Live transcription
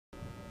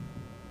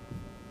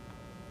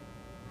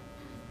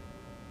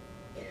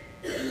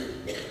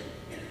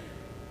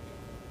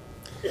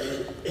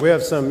We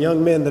have some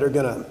young men that are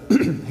going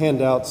to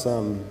hand out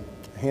some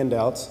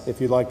handouts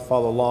if you'd like to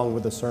follow along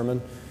with the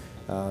sermon.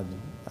 I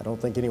don't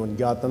think anyone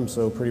got them,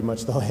 so pretty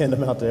much they'll hand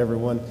them out to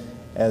everyone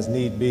as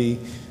need be.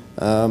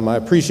 I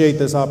appreciate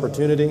this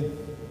opportunity.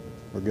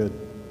 We're good.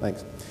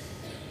 Thanks.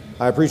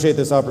 I appreciate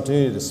this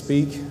opportunity to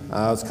speak.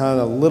 I was kind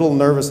of a little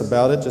nervous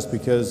about it just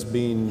because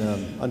being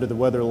under the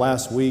weather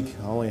last week,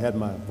 I only had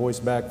my voice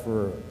back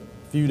for a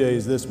few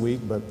days this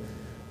week, but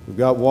we've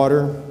got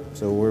water,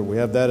 so we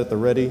have that at the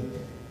ready.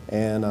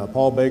 And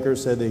Paul Baker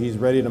said that he's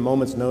ready at a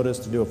moment's notice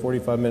to do a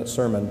 45-minute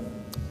sermon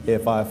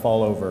if I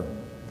fall over.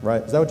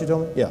 Right? Is that what you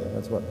told me? Yeah,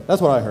 that's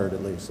what I heard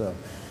at least. So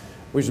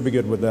we should be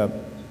good with that.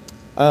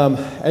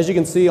 As you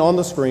can see on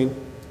the screen,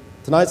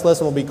 tonight's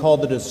lesson will be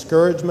called The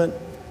Discouragement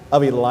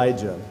of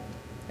Elijah.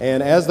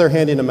 And as they're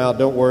handing them out,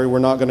 don't worry, we're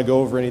not going to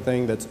go over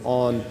anything that's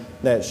on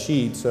that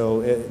sheet,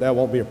 so that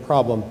won't be a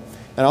problem.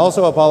 And I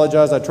also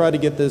apologize, I tried to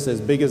get this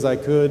as big as I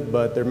could,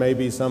 but there may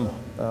be some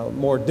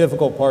more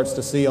difficult parts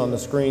to see on the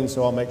screen,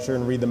 so I'll make sure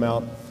and read them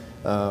out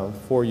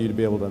for you to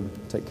be able to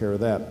take care of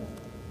that.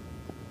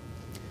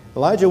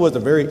 Elijah was a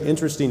very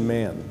interesting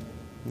man.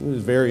 He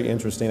was very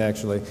interesting,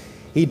 actually.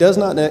 He does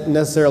not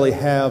necessarily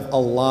have a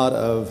lot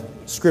of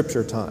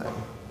scripture time,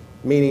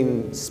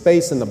 meaning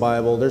space in the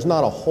Bible. There's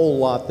not a whole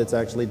lot that's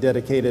actually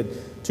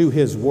dedicated to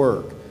his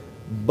work.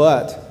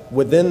 But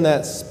within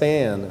that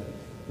span,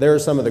 there are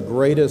some of the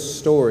greatest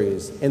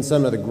stories and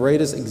some of the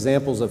greatest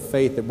examples of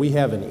faith that we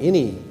have in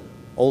any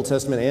Old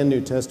Testament and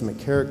New Testament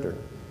character.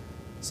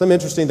 Some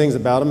interesting things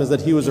about him is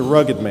that he was a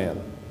rugged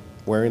man,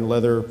 wearing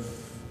leather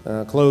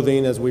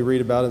clothing, as we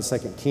read about in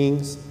 2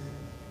 Kings.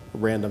 A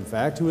random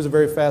fact, he was a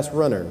very fast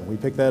runner. We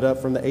pick that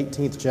up from the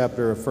 18th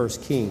chapter of 1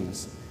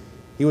 Kings.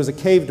 He was a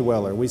cave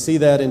dweller. We see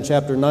that in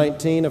chapter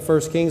 19 of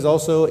 1 Kings,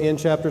 also in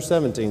chapter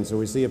 17, so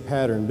we see a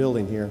pattern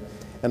building here.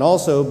 And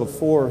also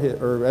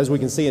as we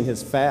can see in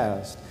his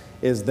fast,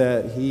 is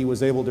that he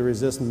was able to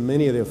resist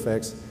many of the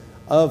effects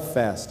of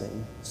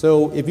fasting.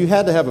 So if you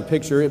had to have a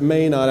picture, it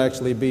may not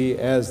actually be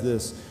as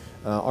this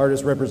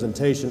artist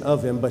representation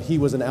of him, but he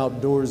was an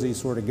outdoorsy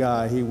sort of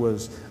guy. He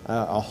was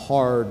a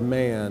hard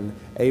man,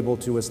 able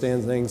to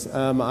withstand things.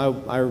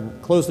 I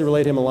closely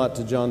relate him a lot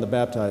to John the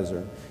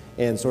Baptizer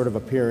and sort of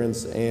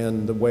appearance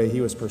and the way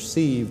he was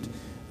perceived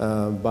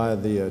by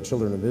the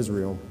children of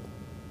Israel.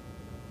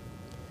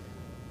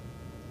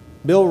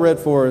 Bill read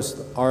for us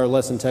our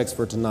lesson text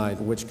for tonight,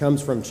 which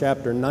comes from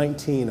chapter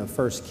 19 of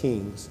 1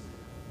 Kings.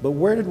 But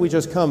where did we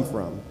just come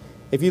from?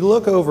 If you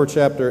look over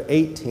chapter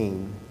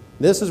 18,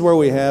 this is where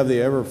we have the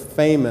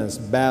ever-famous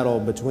battle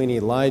between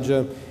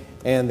Elijah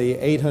and the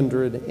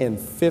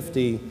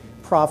 850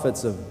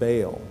 prophets of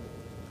Baal.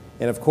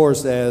 And of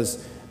course,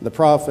 as the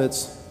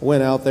prophets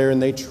went out there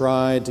and they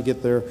tried to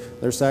get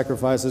their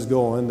sacrifices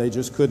going, they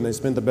just couldn't. They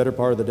spent the better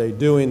part of the day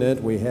doing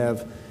it. We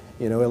have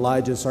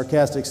Elijah's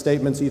sarcastic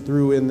statements he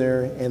threw in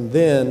there. And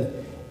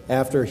then,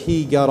 after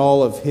he got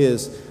all of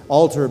his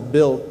altar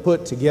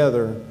put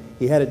together,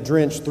 he had it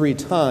drenched 3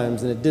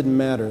 times, and it didn't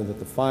matter that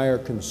the fire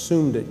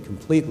consumed it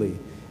completely.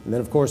 And then,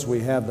 of course,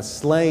 we have the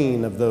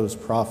slaying of those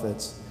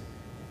prophets.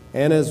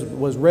 And as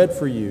was read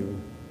for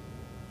you,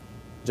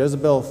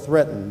 Jezebel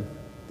threatened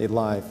the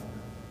life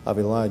of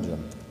Elijah.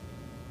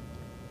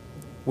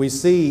 We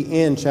see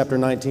in chapter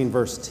 19,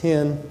 verse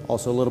 10,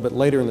 also a little bit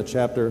later in the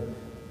chapter,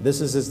 this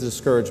is his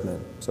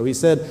discouragement. So he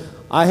said,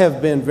 "I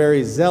have been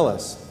very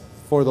zealous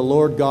for the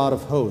Lord God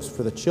of hosts,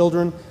 for the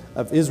children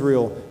of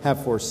Israel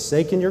have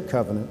forsaken your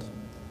covenant,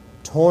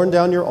 torn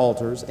down your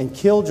altars, and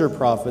killed your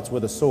prophets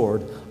with a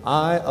sword.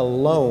 I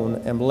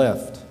alone am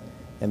left,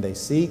 and they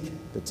seek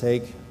to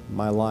take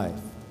my life."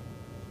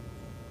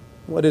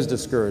 What is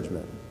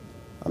discouragement?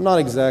 I'm not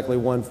exactly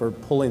one for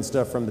pulling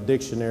stuff from the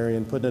dictionary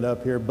and putting it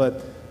up here,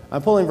 but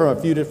I'm pulling from a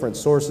few different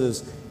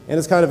sources, and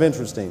it's kind of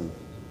interesting.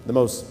 The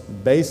most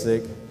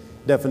basic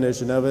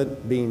definition of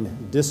it, being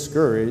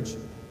discouraged,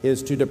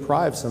 is to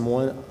deprive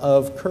someone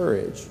of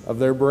courage, of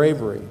their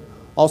bravery.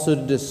 Also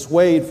to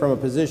dissuade from a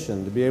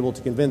position, to be able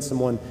to convince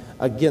someone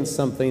against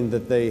something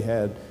that they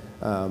had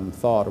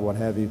thought or what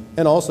have you.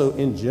 And also,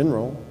 in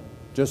general,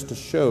 just to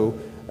show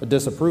a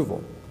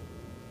disapproval.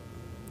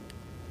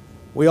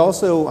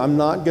 I'm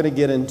not going to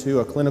get into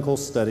a clinical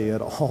study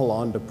at all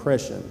on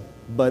depression,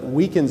 but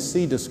we can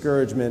see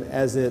discouragement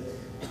as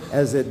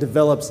it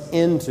develops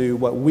into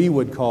what we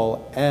would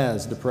call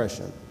as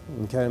depression,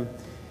 okay?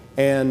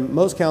 And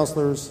most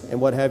counselors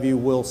and what have you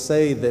will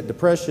say that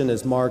depression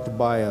is marked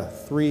by a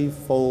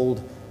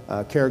threefold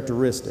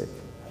characteristic: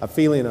 a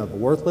feeling of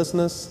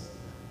worthlessness,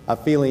 a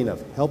feeling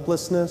of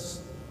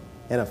helplessness,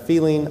 and a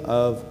feeling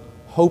of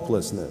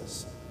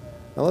hopelessness.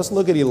 Now let's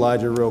look at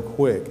Elijah real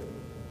quick.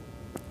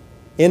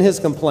 In his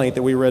complaint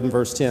that we read in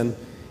verse 10,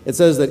 it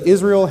says that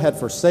Israel had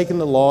forsaken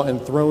the law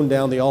and thrown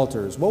down the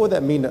altars. What would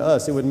that mean to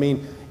us? It would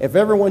mean if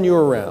everyone you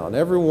were around,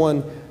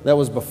 everyone that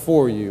was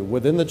before you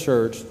within the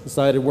church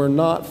decided we're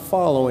not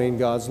following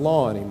God's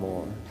law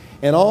anymore.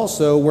 And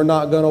also, we're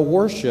not going to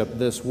worship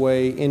this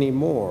way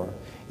anymore.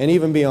 And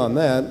even beyond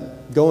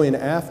that, going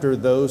after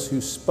those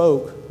who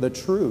spoke the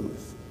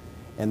truth.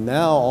 And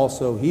now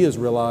also he has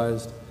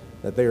realized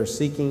that they are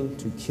seeking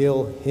to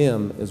kill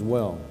him as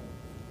well.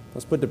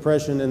 Let's put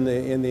depression in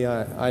the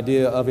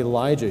idea of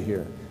Elijah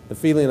here, the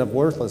feeling of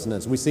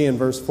worthlessness. We see in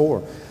verse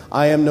 4,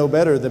 I am no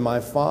better than my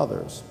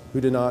fathers who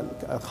did not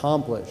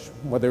accomplish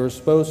what they were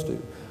supposed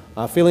to.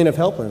 A feeling of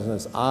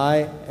helplessness.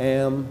 I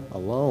am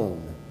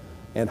alone.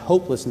 And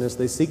hopelessness,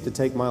 they seek to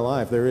take my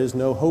life. There is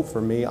no hope for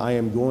me. I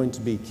am going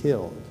to be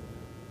killed.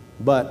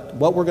 But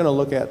what we're going to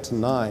look at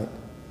tonight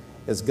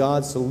is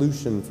God's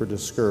solution for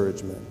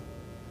discouragement.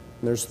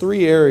 And there's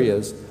 3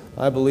 areas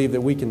I believe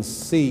that we can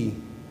see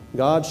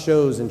God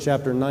shows in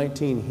chapter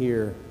 19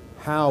 here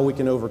how we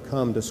can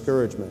overcome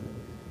discouragement.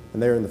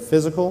 And they're in the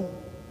physical,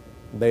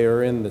 they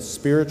are in the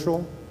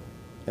spiritual,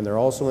 and they're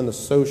also in the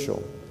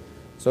social.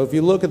 So if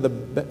you look at the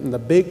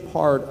big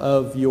part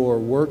of your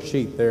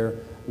worksheet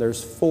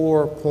there's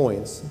 4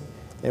 points.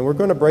 And we're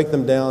going to break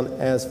them down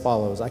as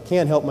follows. I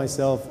can't help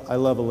myself. I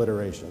love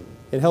alliteration.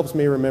 It helps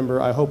me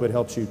remember. I hope it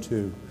helps you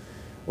too.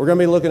 We're going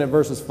to be looking at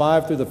verses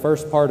 5 through the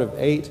first part of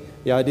 8,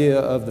 the idea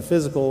of the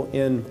physical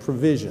in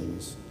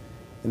provisions.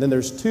 And then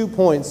there's 2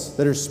 points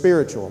that are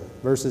spiritual.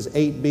 Verses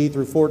 8b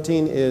through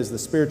 14 is the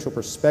spiritual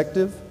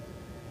perspective.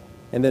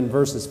 And then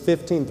verses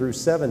 15 through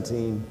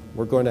 17,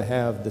 we're going to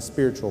have the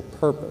spiritual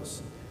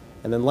purpose.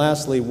 And then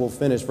lastly, we'll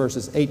finish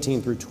verses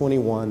 18 through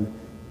 21,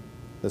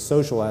 the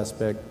social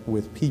aspect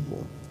with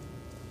people.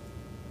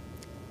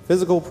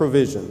 Physical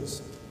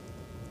provisions.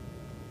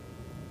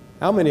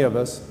 How many of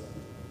us,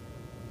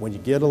 when you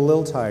get a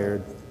little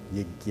tired,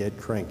 you get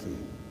cranky?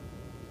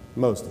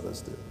 Most of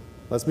us do.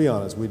 Let's be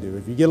honest, we do.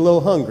 If you get a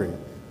little hungry,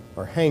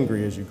 or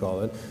hangry as you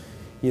call it,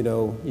 you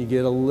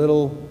get a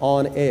little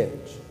on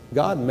edge.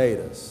 God made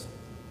us.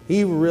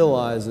 He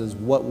realizes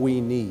what we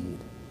need.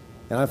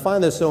 And I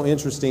find this so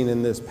interesting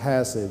in this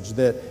passage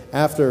that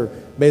after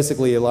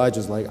basically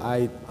Elijah's like,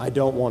 I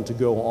don't want to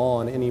go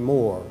on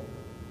anymore.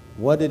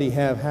 What did he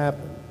have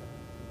happen?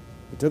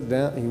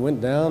 He went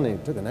down and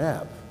he took a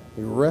nap.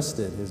 He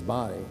rested his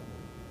body.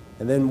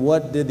 And then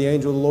what did the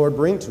angel of the Lord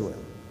bring to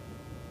him?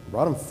 He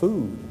brought him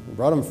food. He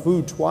brought him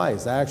food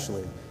twice,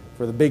 actually,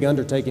 for the big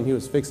undertaking he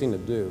was fixing to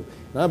do.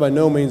 Now, by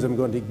no means I'm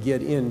going to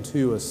get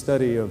into a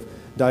study of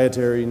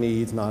dietary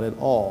needs, not at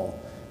all.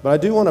 But I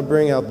do want to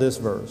bring out this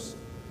verse.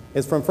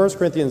 It's from 1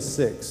 Corinthians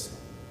 6,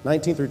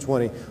 19 through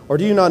 20. Or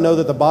do you not know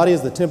that the body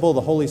is the temple of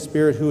the Holy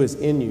Spirit who is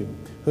in you,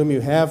 whom you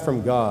have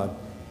from God,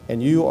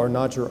 and you are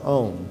not your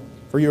own?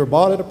 For you are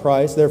bought at a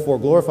price, therefore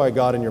glorify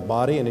God in your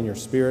body and in your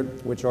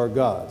spirit, which are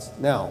God's.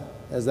 Now,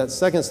 as that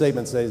second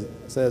statement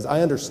says,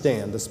 I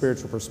understand the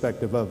spiritual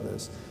perspective of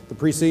this. The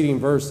preceding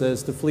verse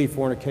says to flee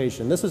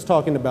fornication. This is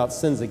talking about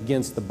sins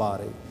against the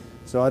body.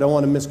 So I don't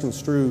want to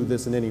misconstrue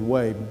this in any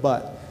way,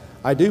 but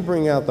I do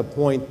bring out the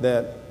point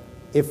that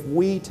if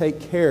we take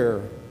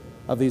care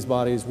of these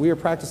bodies, we are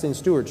practicing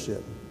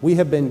stewardship. We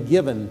have been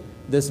given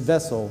this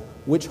vessel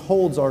which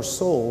holds our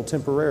soul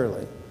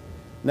temporarily.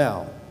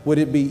 Now, would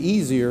it be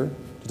easier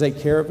to take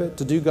care of it,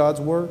 to do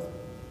God's work,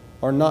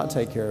 or not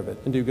take care of it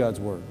and do God's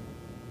work?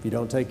 If you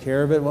don't take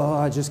care of it, well,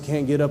 I just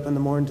can't get up in the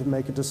morning to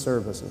make it to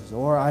services,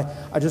 or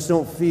I just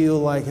don't feel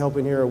like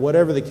helping here, or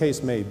whatever the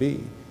case may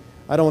be.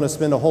 I don't want to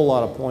spend a whole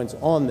lot of points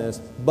on this,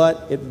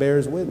 but it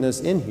bears witness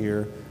in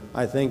here.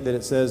 I think that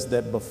it says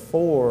that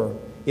before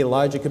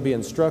Elijah could be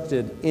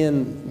instructed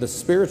in the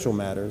spiritual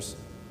matters,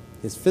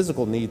 his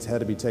physical needs had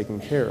to be taken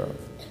care of.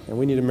 And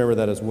we need to remember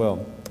that as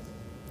well.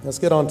 Let's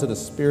get on to the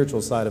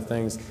spiritual side of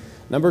things.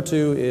 Number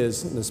 2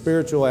 is the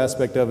spiritual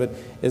aspect of it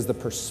is the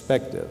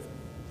perspective.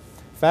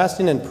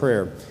 Fasting and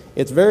prayer.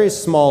 It's very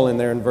small in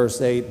there in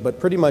verse 8, but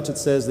pretty much it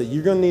says that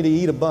you're going to need to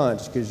eat a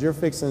bunch because you're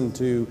fixing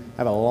to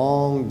have a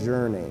long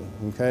journey,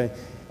 okay?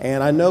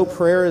 And I know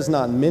prayer is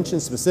not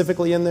mentioned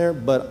specifically in there,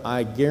 but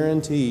I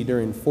guarantee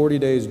during 40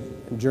 days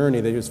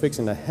journey that he was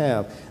fixing to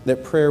have,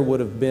 that prayer would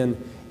have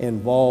been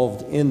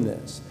involved in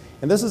this.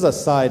 And this is a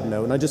side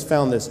note, and I just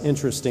found this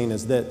interesting,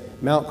 is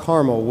that Mount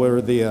Carmel,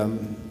 where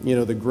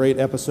the great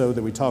episode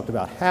that we talked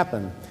about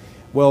happened,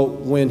 well,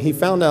 when he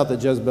found out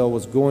that Jezebel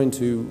was going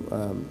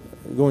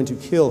to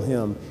kill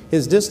him,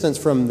 his distance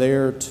from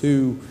there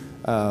to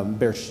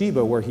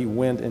Beersheba, where he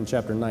went in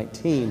chapter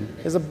 19,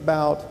 is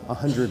about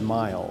 100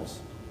 miles.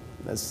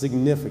 That's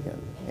significant.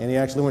 And he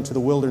actually went to the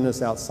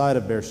wilderness outside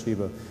of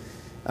Beersheba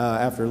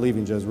after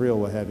leaving Jezreel,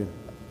 what have you.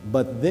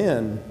 But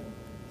then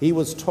he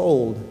was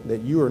told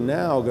that you are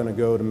now going to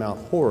go to Mount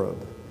Horeb.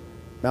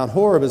 Mount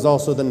Horeb is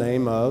also the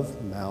name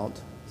of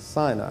Mount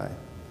Sinai.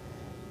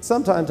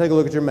 Sometime take a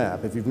look at your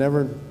map. If you've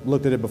never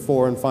looked at it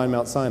before and find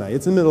Mount Sinai,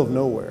 it's in the middle of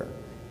nowhere.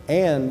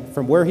 And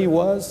from where he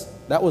was,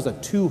 that was a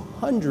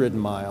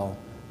 200-mile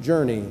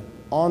journey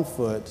on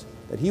foot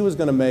that he was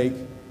going to make,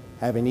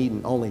 having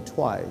eaten only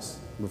twice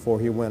before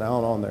he went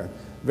out on there.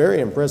 Very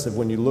impressive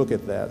when you look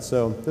at that.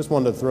 So just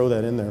wanted to throw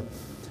that in there.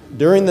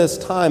 During this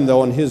time,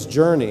 though, on his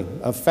journey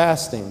of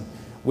fasting,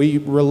 we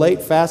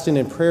relate fasting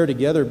and prayer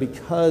together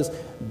because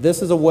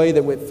this is a way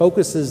that it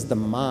focuses the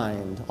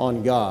mind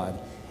on God.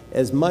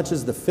 As much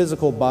as the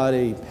physical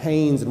body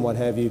pains and what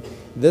have you,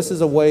 this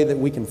is a way that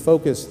we can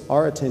focus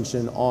our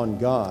attention on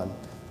God.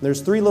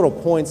 There's 3 little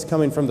points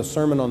coming from the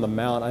Sermon on the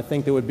Mount I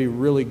think that would be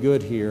really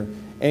good here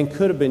and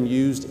could have been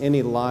used in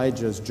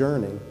Elijah's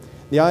journey.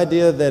 The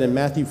idea that in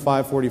Matthew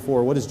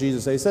 5:44, what does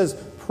Jesus say? He says,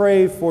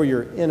 pray for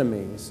your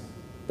enemies.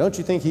 Don't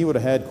you think he would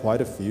have had quite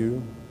a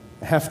few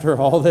after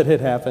all that had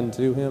happened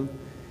to him?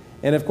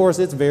 And of course,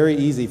 it's very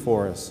easy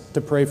for us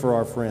to pray for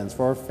our friends,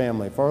 for our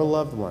family, for our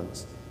loved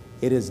ones.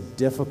 It is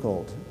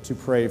difficult to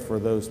pray for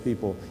those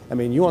people. I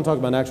mean, you want to talk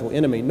about an actual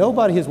enemy.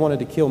 Nobody has wanted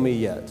to kill me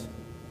yet.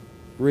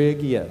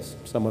 Rig, yes,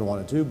 someone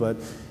wanted to, but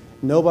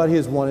nobody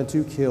has wanted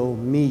to kill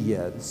me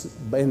yet.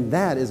 And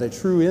that is a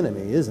true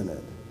enemy, isn't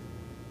it?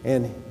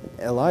 And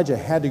Elijah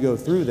had to go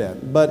through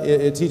that. But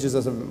it teaches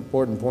us an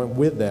important point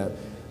with that.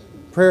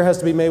 Prayer has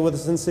to be made with a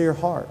sincere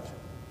heart,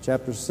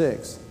 chapter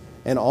 6.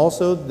 And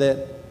also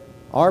that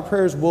our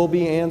prayers will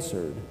be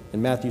answered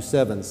in Matthew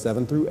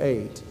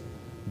 7:7-8.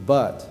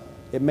 But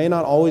it may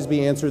not always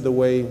be answered the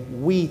way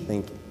we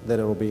think that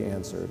it will be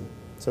answered.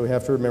 So we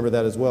have to remember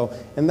that as well.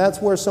 And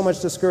that's where so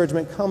much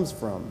discouragement comes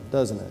from,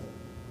 doesn't it?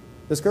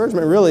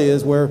 Discouragement really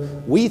is where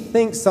we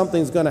think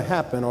something's going to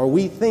happen, or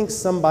we think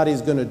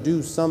somebody's going to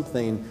do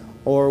something,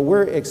 or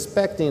we're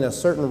expecting a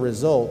certain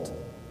result.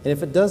 And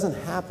if it doesn't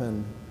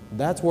happen,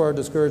 that's where our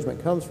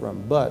discouragement comes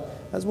from. But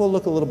as we'll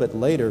look a little bit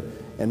later,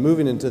 and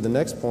moving into the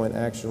next point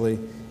actually,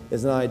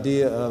 is an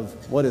idea of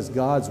what is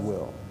God's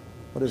will?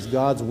 What is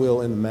God's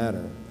will in the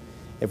matter?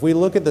 If we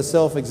look at the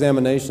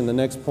self-examination, the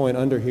next point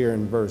under here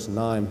in verse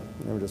 9,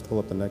 let me just pull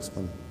up the next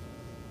one.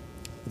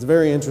 It's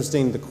very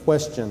interesting, the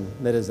question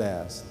that is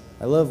asked.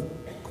 I love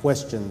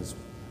questions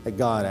that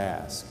God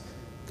asks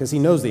because he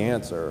knows the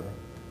answer.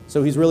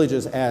 So he's really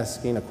just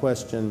asking a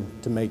question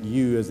to make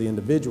you as the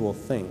individual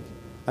think.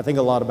 I think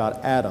a lot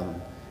about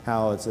Adam,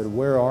 how it said,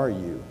 where are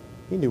you?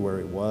 He knew where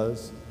he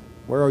was.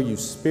 Where are you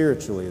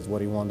spiritually is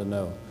what he wanted to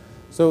know.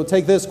 So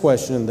take this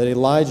question that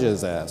Elijah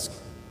is asked.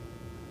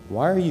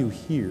 Why are you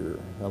here,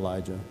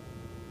 Elijah?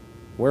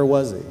 Where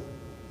was he?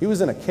 He was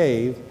in a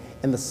cave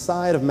in the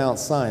side of Mount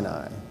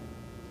Sinai,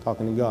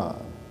 talking to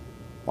God.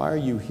 Why are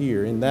you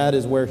here? And that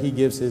is where he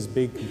gives his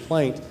big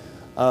complaint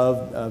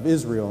of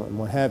Israel and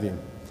what have you.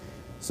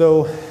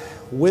 So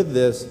with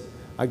this,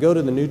 I go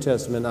to the New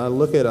Testament and I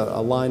look at a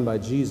line by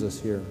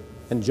Jesus here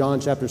in John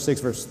chapter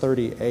 6, verse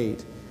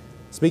 38,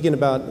 speaking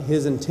about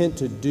his intent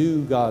to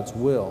do God's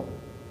will.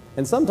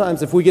 And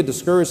sometimes if we get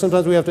discouraged,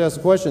 sometimes we have to ask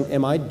the question,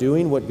 am I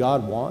doing what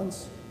God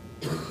wants?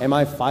 Am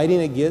I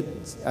fighting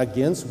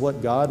against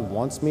what God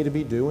wants me to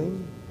be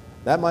doing?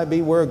 That might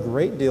be where a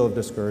great deal of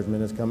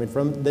discouragement is coming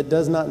from that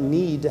does not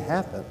need to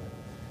happen.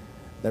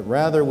 That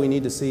rather we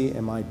need to see,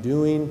 am I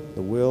doing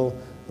the will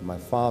of my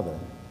Father?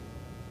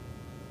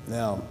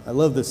 Now, I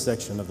love this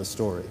section of the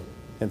story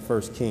in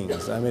 1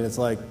 Kings. I mean, it's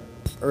like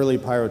early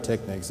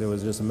pyrotechnics. It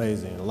was just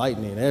amazing.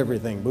 Lightning,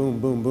 everything,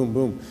 boom, boom, boom,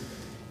 boom.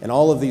 And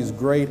all of these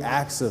great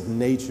acts of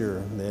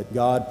nature that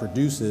God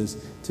produces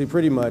to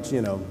pretty much,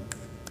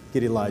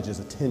 get Elijah's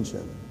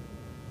attention.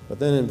 But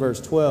then in verse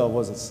 12,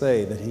 what does it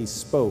say? That he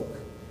spoke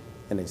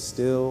in a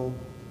still,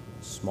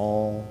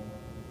 small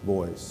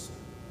voice.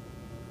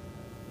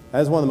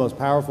 That's one of the most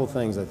powerful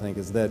things, I think,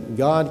 is that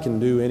God can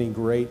do any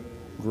great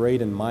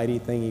and mighty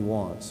thing he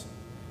wants.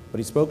 But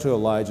he spoke to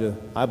Elijah,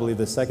 I believe,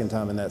 the second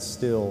time in that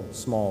still,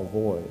 small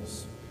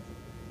voice.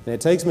 And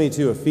it takes me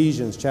to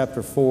Ephesians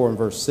chapter 4 and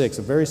verse 6,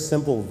 a very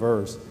simple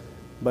verse,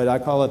 but I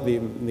call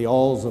it the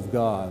alls of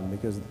God,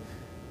 because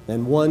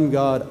then one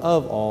God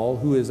of all,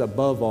 who is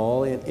above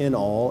all and in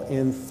all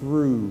and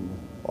through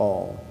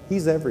all.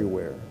 He's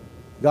everywhere.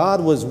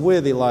 God was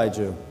with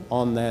Elijah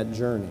on that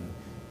journey.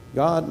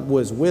 God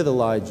was with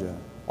Elijah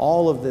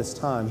all of this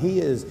time. He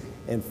is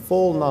in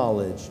full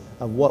knowledge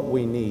of what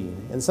we need.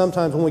 And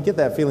sometimes when we get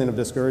that feeling of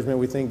discouragement,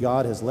 we think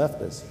God has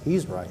left us.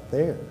 He's right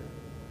there.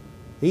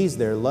 He's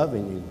there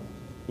loving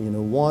you,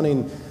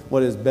 wanting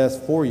what is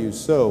best for you.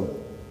 So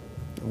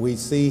we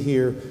see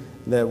here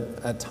that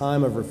a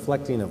time of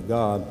reflecting of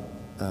God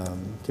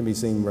can be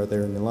seen right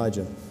there in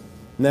Elijah.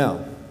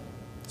 Now,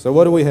 so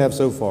what do we have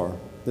so far?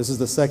 This is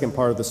the second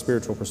part of the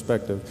spiritual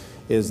perspective,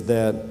 is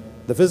that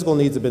the physical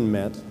needs have been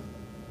met.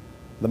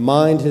 The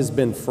mind has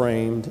been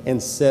framed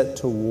and set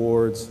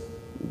towards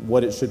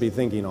what it should be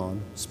thinking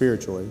on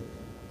spiritually.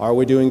 Are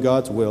we doing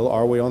God's will?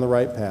 Are we on the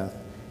right path?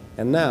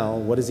 And now,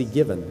 what is he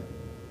given?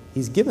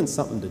 He's given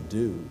something to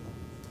do.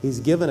 He's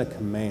given a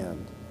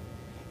command.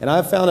 And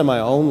I've found in my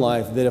own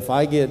life that if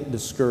I get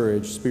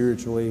discouraged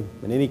spiritually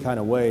in any kind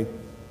of way,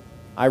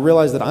 I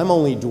realize that I'm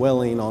only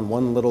dwelling on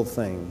one little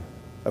thing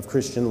of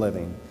Christian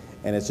living,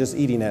 and it's just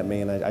eating at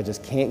me, and I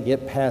just can't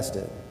get past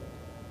it.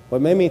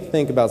 What made me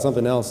think about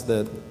something else,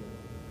 that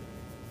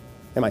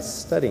am I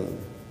studying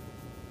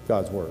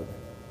God's Word?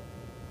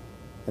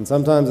 And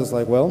sometimes it's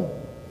like, well,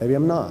 maybe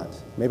I'm not.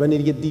 Maybe I need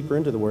to get deeper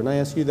into the Word. And I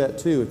ask you that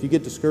too. If you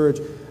get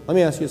discouraged, let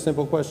me ask you a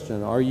simple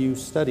question. Are you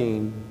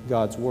studying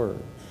God's Word?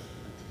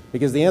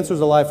 Because the answers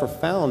of life are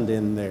found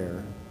in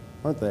there,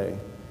 aren't they?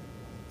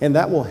 And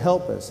that will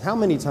help us. How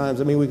many times,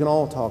 I mean, we can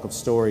all talk of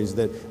stories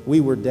that we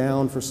were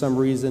down for some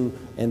reason,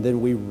 and then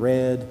we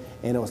read,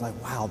 and it was like,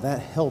 wow, that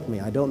helped me.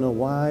 I don't know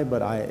why, but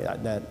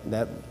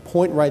that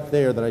point right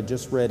there that I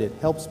just read, it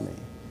helps me.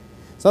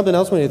 Something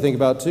else we need to think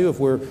about, too,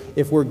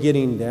 if we're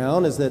getting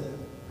down, is that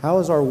how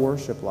is our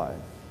worship life?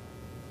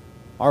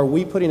 Are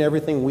we putting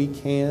everything we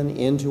can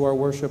into our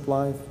worship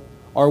life?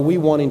 Are we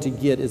wanting to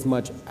get as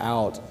much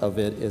out of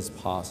it as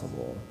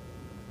possible?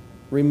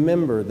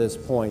 Remember this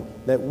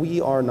point, that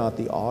we are not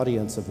the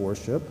audience of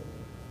worship.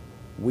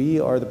 We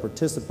are the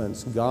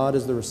participants. God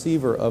is the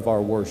receiver of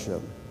our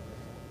worship.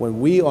 When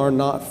we are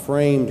not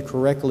framed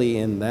correctly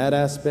in that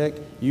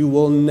aspect, you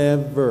will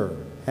never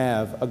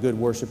have a good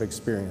worship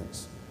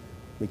experience,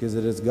 because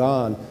it is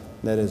God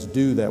that is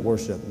due that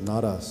worship,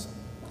 not us.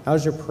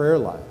 How's your prayer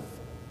life?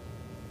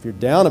 If you're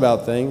down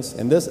about things,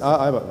 and this,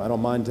 I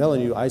don't mind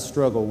telling you, I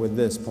struggle with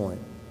this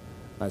point.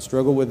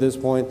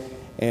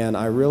 And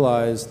I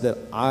realize that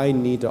I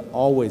need to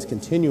always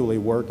continually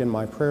work in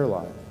my prayer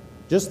life.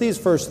 Just these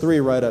first three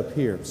right up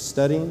here: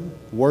 studying,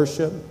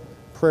 worship,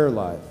 prayer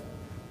life.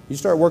 You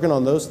start working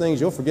on those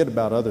things, you'll forget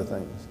about other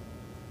things.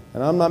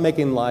 And I'm not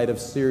making light of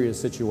serious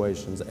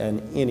situations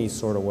in any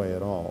sort of way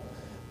at all.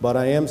 But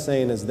I am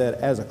saying is that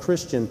as a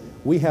Christian,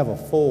 we have a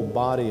full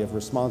body of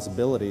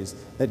responsibilities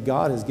that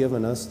God has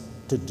given us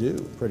to do,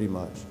 pretty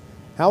much.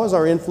 How is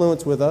our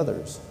influence with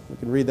others? We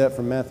can read that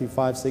from Matthew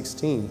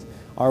 5:16.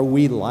 Are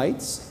we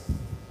lights?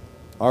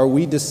 Are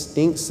we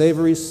distinct,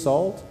 savory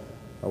salt?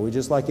 Are we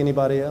just like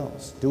anybody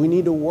else? Do we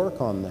need to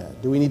work on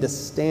that? Do we need to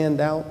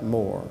stand out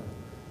more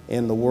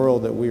in the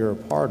world that we are a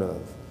part of?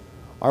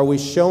 Are we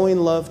showing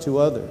love to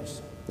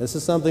others? This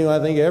is something I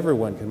think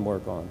everyone can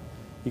work on.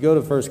 You go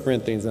to 1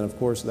 Corinthians, and of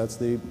course that's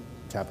the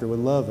chapter with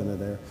love in it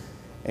there,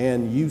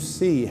 and you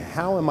see,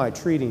 how am I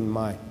treating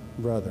my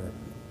brother?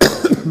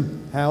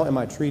 How am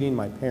I treating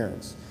my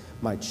parents,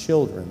 my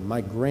children, my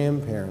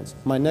grandparents,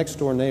 my next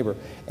door neighbor?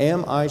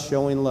 Am I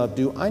showing love?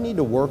 Do I need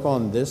to work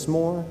on this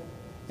more?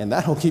 And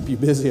that'll keep you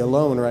busy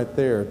alone right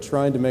there,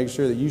 trying to make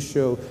sure that you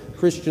show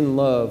Christian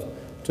love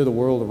to the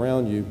world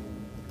around you.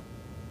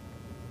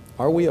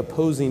 Are we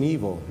opposing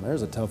evil?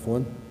 There's a tough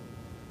one.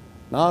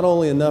 Not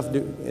only enough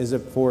is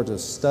it for to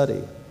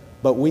study,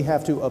 but we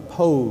have to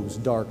oppose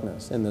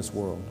darkness in this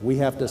world. We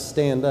have to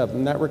stand up,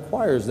 and that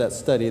requires that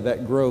study,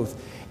 that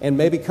growth, and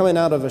maybe coming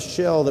out of a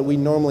shell that we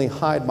normally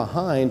hide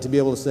behind to be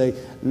able to say,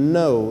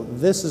 no,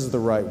 this is the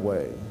right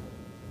way.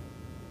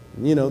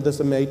 You know, this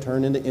may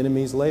turn into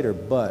enemies later,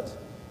 but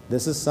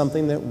this is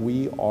something that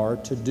we are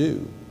to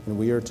do, and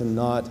we are to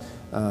not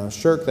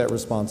shirk that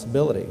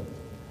responsibility.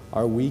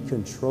 Are we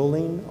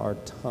controlling our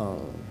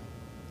tongue?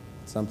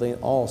 Something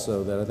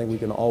also that I think we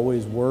can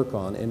always work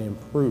on and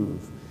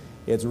improve.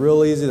 It's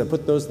real easy to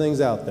put those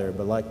things out there,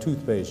 but like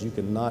toothpaste, you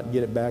cannot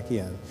get it back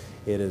in.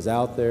 It is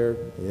out there.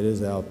 It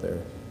is out there.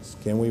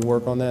 Can we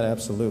work on that?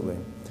 Absolutely.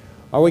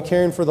 Are we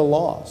caring for the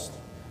lost?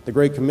 The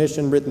Great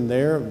Commission written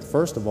there,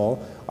 first of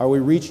all, are we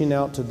reaching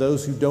out to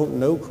those who don't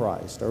know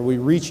Christ? Are we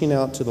reaching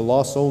out to the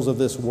lost souls of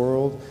this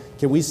world?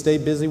 Can we stay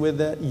busy with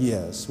that?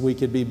 Yes, we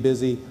could be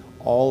busy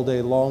all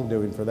day long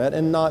doing for that.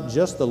 And not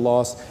just the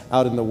lost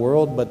out in the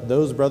world, but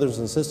those brothers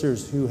and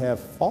sisters who have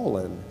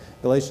fallen,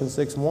 Galatians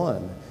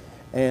 6:1,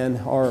 and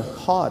are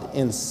caught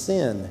in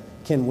sin.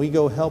 Can we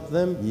go help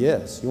them?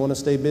 Yes. You want to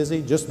stay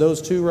busy? Just those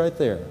two right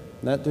there.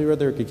 That two right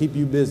there could keep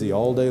you busy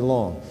all day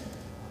long.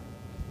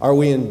 Are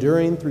we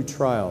enduring through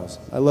trials?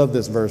 I love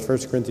this verse,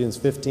 1 Corinthians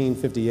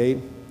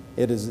 15:58.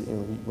 It is,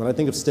 when I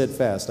think of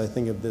steadfast, I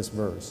think of this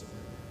verse.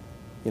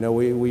 You know,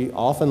 we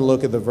often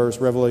look at the verse,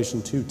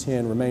 Revelation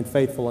 2:10, remain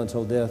faithful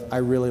until death. I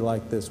really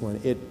like this one.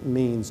 It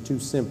means to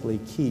simply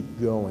keep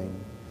going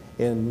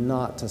and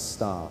not to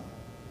stop.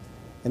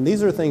 And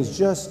these are things,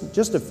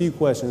 just a few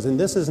questions, and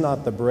this is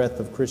not the breadth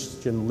of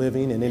Christian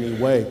living in any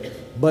way,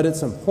 but it's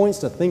some points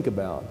to think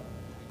about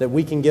that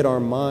we can get our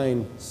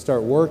mind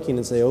start working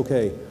and say,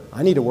 okay,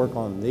 I need to work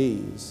on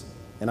these,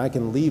 and I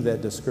can leave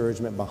that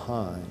discouragement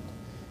behind,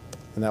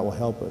 and that will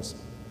help us.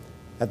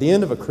 At the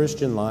end of a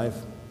Christian life,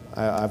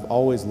 I've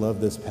always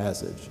loved this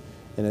passage,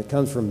 and it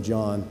comes from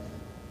John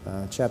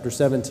chapter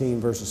 17,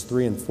 verses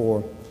 3 and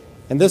 4.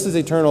 And this is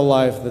eternal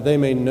life, that they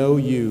may know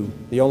you,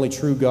 the only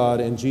true God,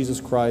 and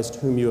Jesus Christ,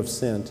 whom you have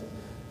sent.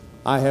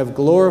 I have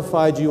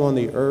glorified you on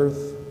the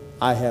earth.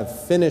 I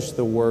have finished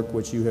the work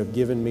which you have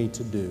given me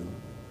to do.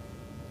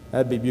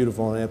 That'd be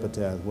beautiful on an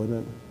epitaph,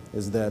 wouldn't it?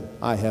 Is that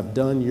I have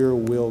done your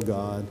will,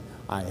 God.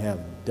 I have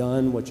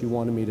done what you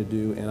wanted me to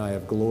do, and I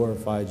have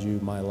glorified you,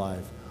 my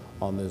life,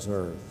 on this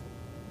earth.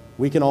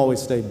 We can always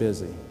stay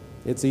busy.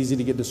 It's easy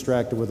to get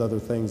distracted with other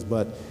things,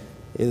 but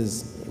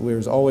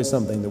there's always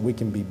something that we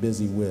can be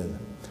busy with.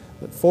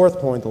 The fourth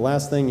point, the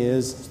last thing,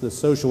 is the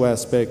social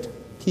aspect,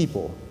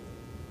 people.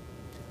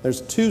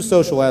 There's two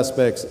social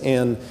aspects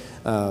in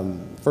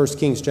 1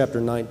 Kings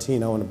chapter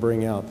 19 I want to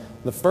bring out.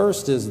 The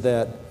first is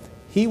that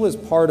he was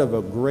part of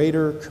a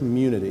greater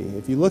community.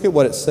 If you look at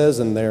what it says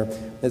in there,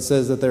 it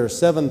says that there are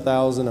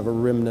 7,000 of a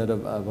remnant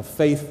of a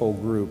faithful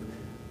group.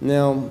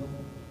 Now,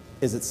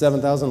 is it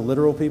 7,000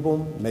 literal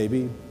people?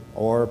 Maybe.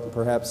 or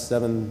perhaps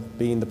 7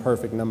 being the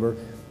perfect number.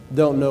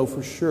 Don't know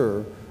for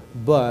sure,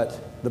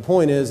 but the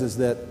point is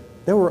that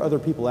there were other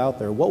people out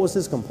there. What was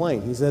his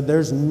complaint? He said,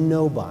 there's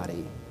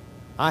nobody.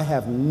 I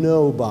have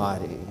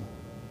nobody.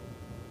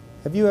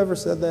 Have you ever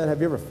said that? Have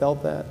you ever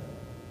felt that?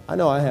 I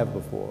know I have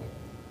before.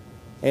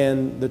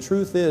 And the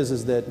truth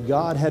is that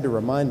God had to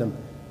remind him,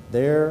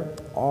 there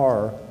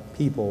are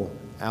people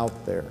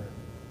out there.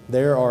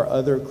 There are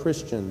other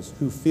Christians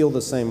who feel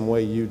the same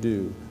way you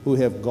do, who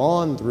have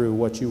gone through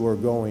what you are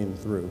going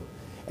through.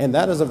 And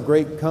that is of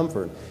great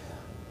comfort.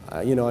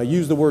 I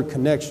use the word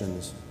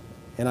connections,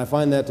 and I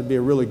find that to be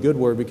a really good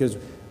word because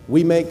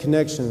we make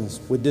connections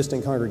with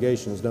distant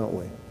congregations, don't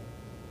we?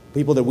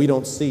 People that we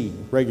don't see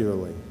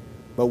regularly.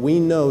 But we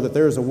know that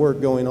there is a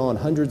work going on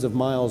hundreds of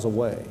miles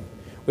away.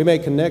 We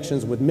make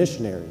connections with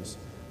missionaries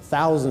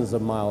thousands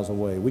of miles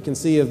away. We can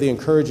see of the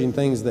encouraging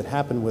things that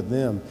happen with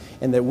them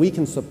and that we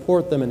can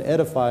support them and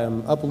edify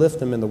them, uplift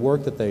them in the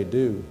work that they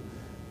do.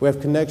 We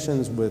have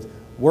connections with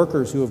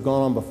workers who have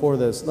gone on before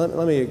this.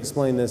 Let me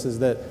explain this, is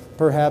that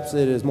perhaps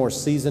it is more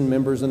seasoned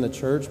members in the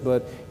church,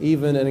 but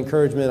even an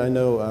encouragement. I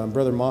know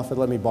Brother Moffat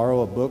let me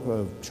borrow a book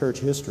of church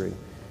history,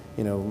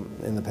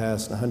 in the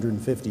past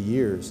 150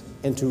 years.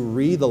 And to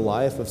read the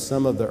life of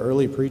some of the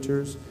early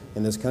preachers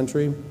in this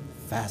country,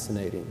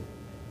 fascinating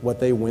what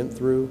they went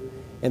through.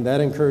 And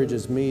that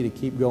encourages me to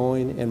keep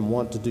going and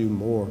want to do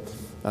more.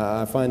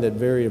 I find it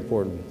very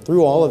important.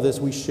 Through all of this,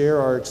 we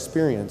share our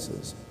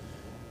experiences.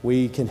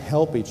 We can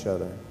help each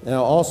other.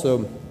 Now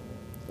also,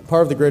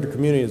 part of the greater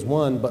community is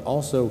one, but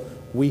also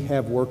we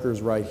have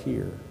workers right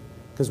here.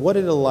 Because what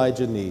did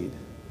Elijah need?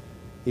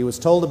 He was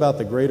told about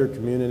the greater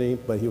community,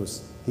 but he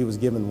was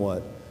given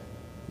what?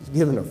 He was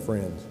given a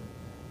friend.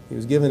 He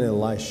was given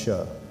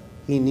Elisha.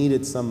 He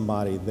needed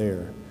somebody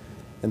there.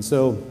 And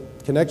so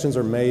connections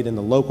are made in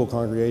the local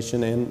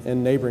congregation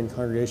and neighboring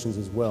congregations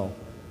as well.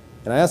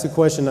 And I ask a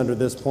question under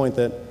this point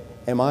that,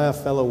 am I a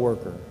fellow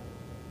worker?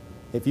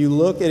 If you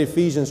look at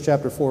Ephesians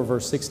chapter 4,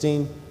 verse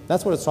 16,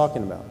 that's what it's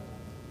talking about,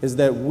 is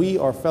that we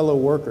are fellow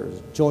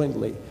workers,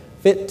 jointly,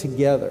 fit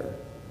together.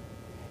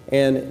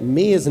 And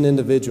me as an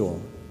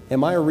individual,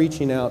 am I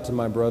reaching out to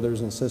my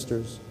brothers and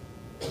sisters?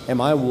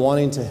 Am I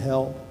wanting to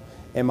help?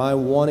 Am I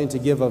wanting to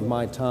give of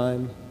my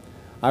time?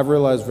 I've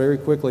realized very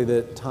quickly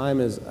that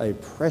time is a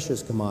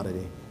precious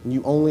commodity, and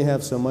you only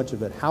have so much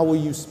of it. How will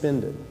you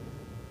spend it?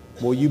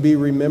 Will you be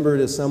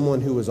remembered as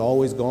someone who is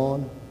always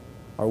gone?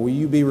 Or will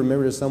you be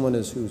remembered as someone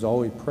who's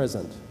always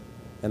present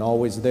and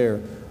always there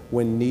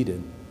when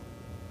needed?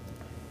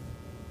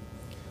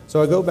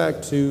 So I go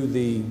back to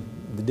the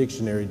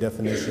dictionary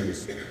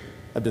definitions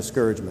of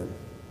discouragement,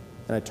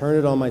 and I turn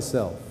it on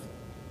myself,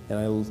 and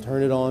I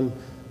turn it on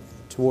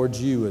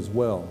towards you as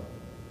well.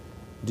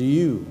 Do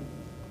you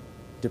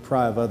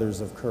deprive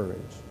others of courage?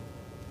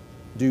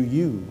 Do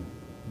you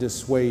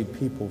dissuade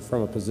people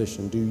from a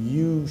position? Do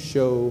you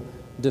show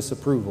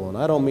disapproval? And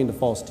I don't mean to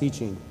false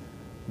teaching,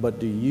 but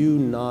do you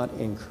not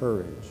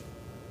encourage?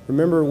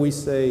 Remember, we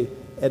say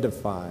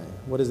edify.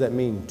 What does that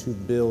mean? To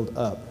build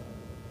up.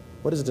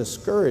 What does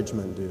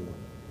discouragement do?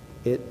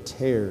 It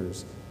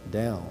tears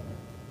down.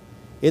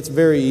 It's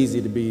very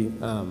easy to be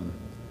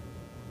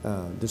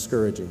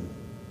discouraging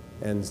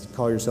and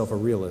call yourself a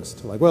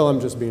realist. Like, well,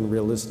 I'm just being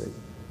realistic.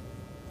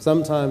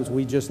 Sometimes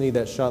we just need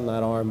that shot in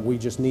that arm. We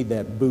just need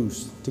that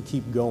boost to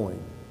keep going.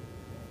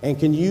 And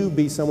can you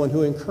be someone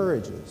who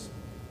encourages?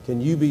 Can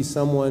you be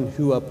someone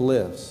who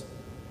uplifts?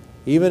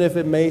 Even if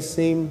it may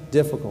seem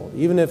difficult,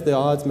 even if the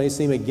odds may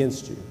seem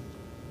against you,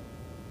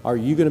 are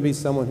you going to be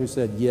someone who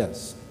said,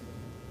 yes,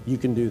 you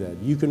can do that.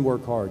 You can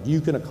work hard.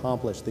 You can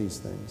accomplish these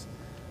things.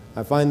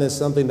 I find this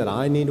something that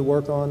I need to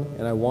work on,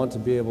 and I want to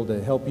be able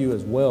to help you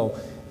as well,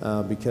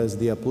 because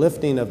the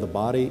uplifting of the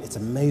body, it's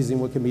amazing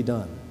what can be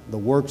done. The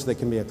works that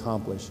can be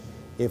accomplished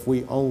if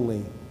we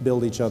only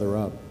build each other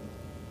up.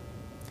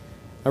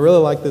 I really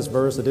like this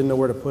verse. I didn't know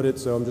where to put it,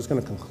 so I'm just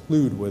going to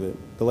conclude with it.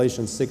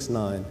 Galatians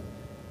 6:9.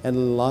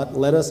 And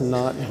let us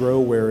not grow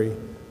weary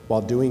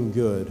while doing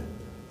good,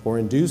 for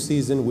in due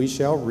season we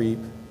shall reap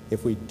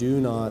if we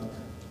do not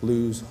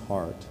lose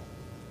heart.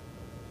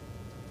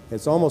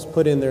 It's almost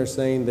put in there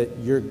saying that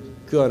you're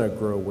going to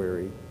grow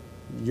weary.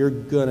 You're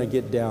going to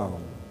get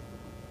down,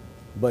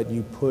 but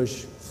you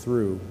push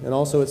through. And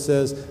also it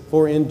says,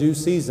 for in due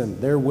season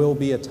there will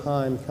be a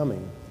time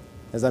coming.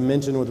 As I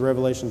mentioned with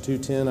Revelation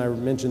 2:10, I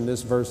mentioned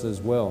this verse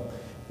as well.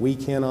 We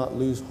cannot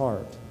lose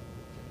heart.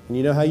 And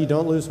you know how you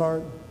don't lose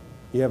heart?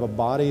 You have a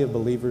body of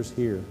believers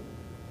here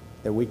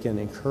that we can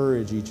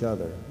encourage each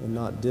other and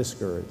not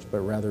discourage,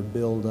 but rather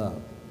build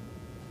up.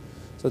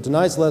 So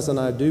tonight's lesson,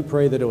 I do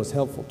pray that it was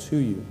helpful to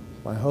you.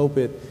 I hope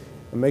it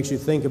makes you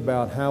think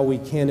about how we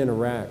can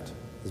interact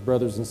as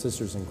brothers and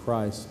sisters in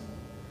Christ.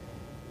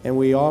 And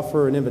we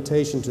offer an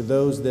invitation to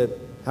those that,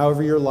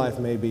 however your life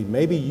may be,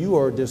 maybe you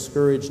are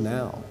discouraged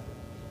now.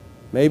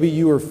 Maybe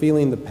you are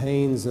feeling the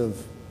pains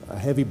of a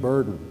heavy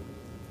burden.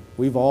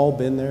 We've all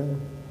been there,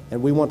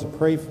 and we want to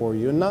pray for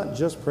you. And not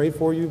just pray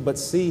for you, but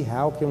see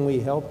how can we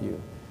help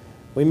you.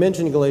 We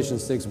mentioned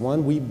Galatians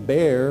 6:1, we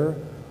bear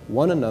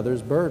one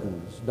another's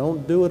burdens.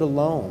 Don't do it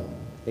alone.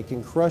 It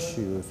can crush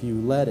you if you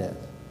let it.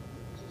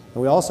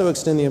 And we also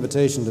extend the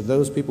invitation to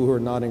those people who are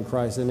not in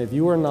Christ. And if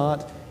you are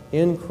not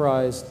in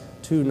Christ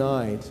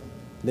tonight,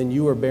 then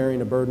you are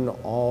bearing a burden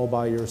all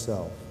by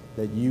yourself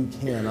that you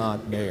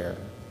cannot bear.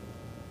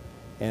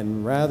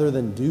 And rather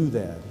than do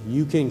that,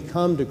 you can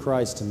come to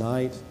Christ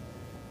tonight.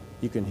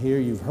 You can hear,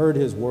 you've heard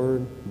His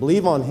word.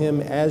 Believe on Him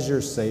as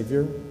your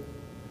Savior.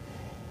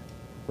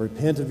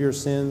 Repent of your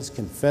sins,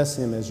 confess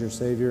Him as your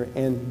Savior,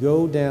 and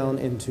go down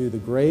into the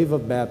grave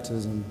of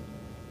baptism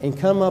and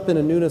come up in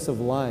a newness of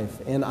life.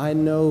 And I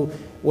know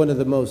one of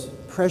the most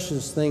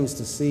precious things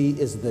to see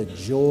is the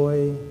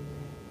joy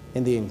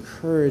and the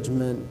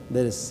encouragement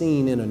that is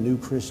seen in a new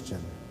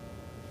Christian.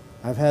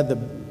 I've had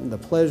the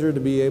pleasure to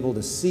be able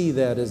to see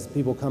that as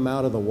people come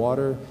out of the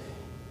water,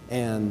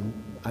 and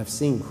I've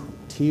seen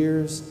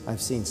tears,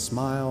 I've seen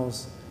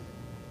smiles,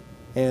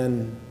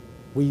 and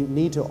we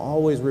need to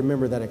always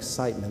remember that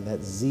excitement,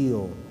 that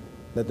zeal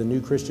that the new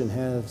Christian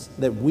has,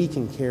 that we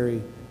can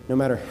carry no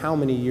matter how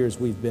many years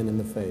we've been in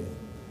the faith.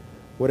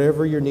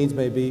 Whatever your needs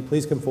may be,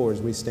 please come forward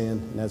as we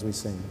stand and as we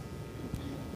sing.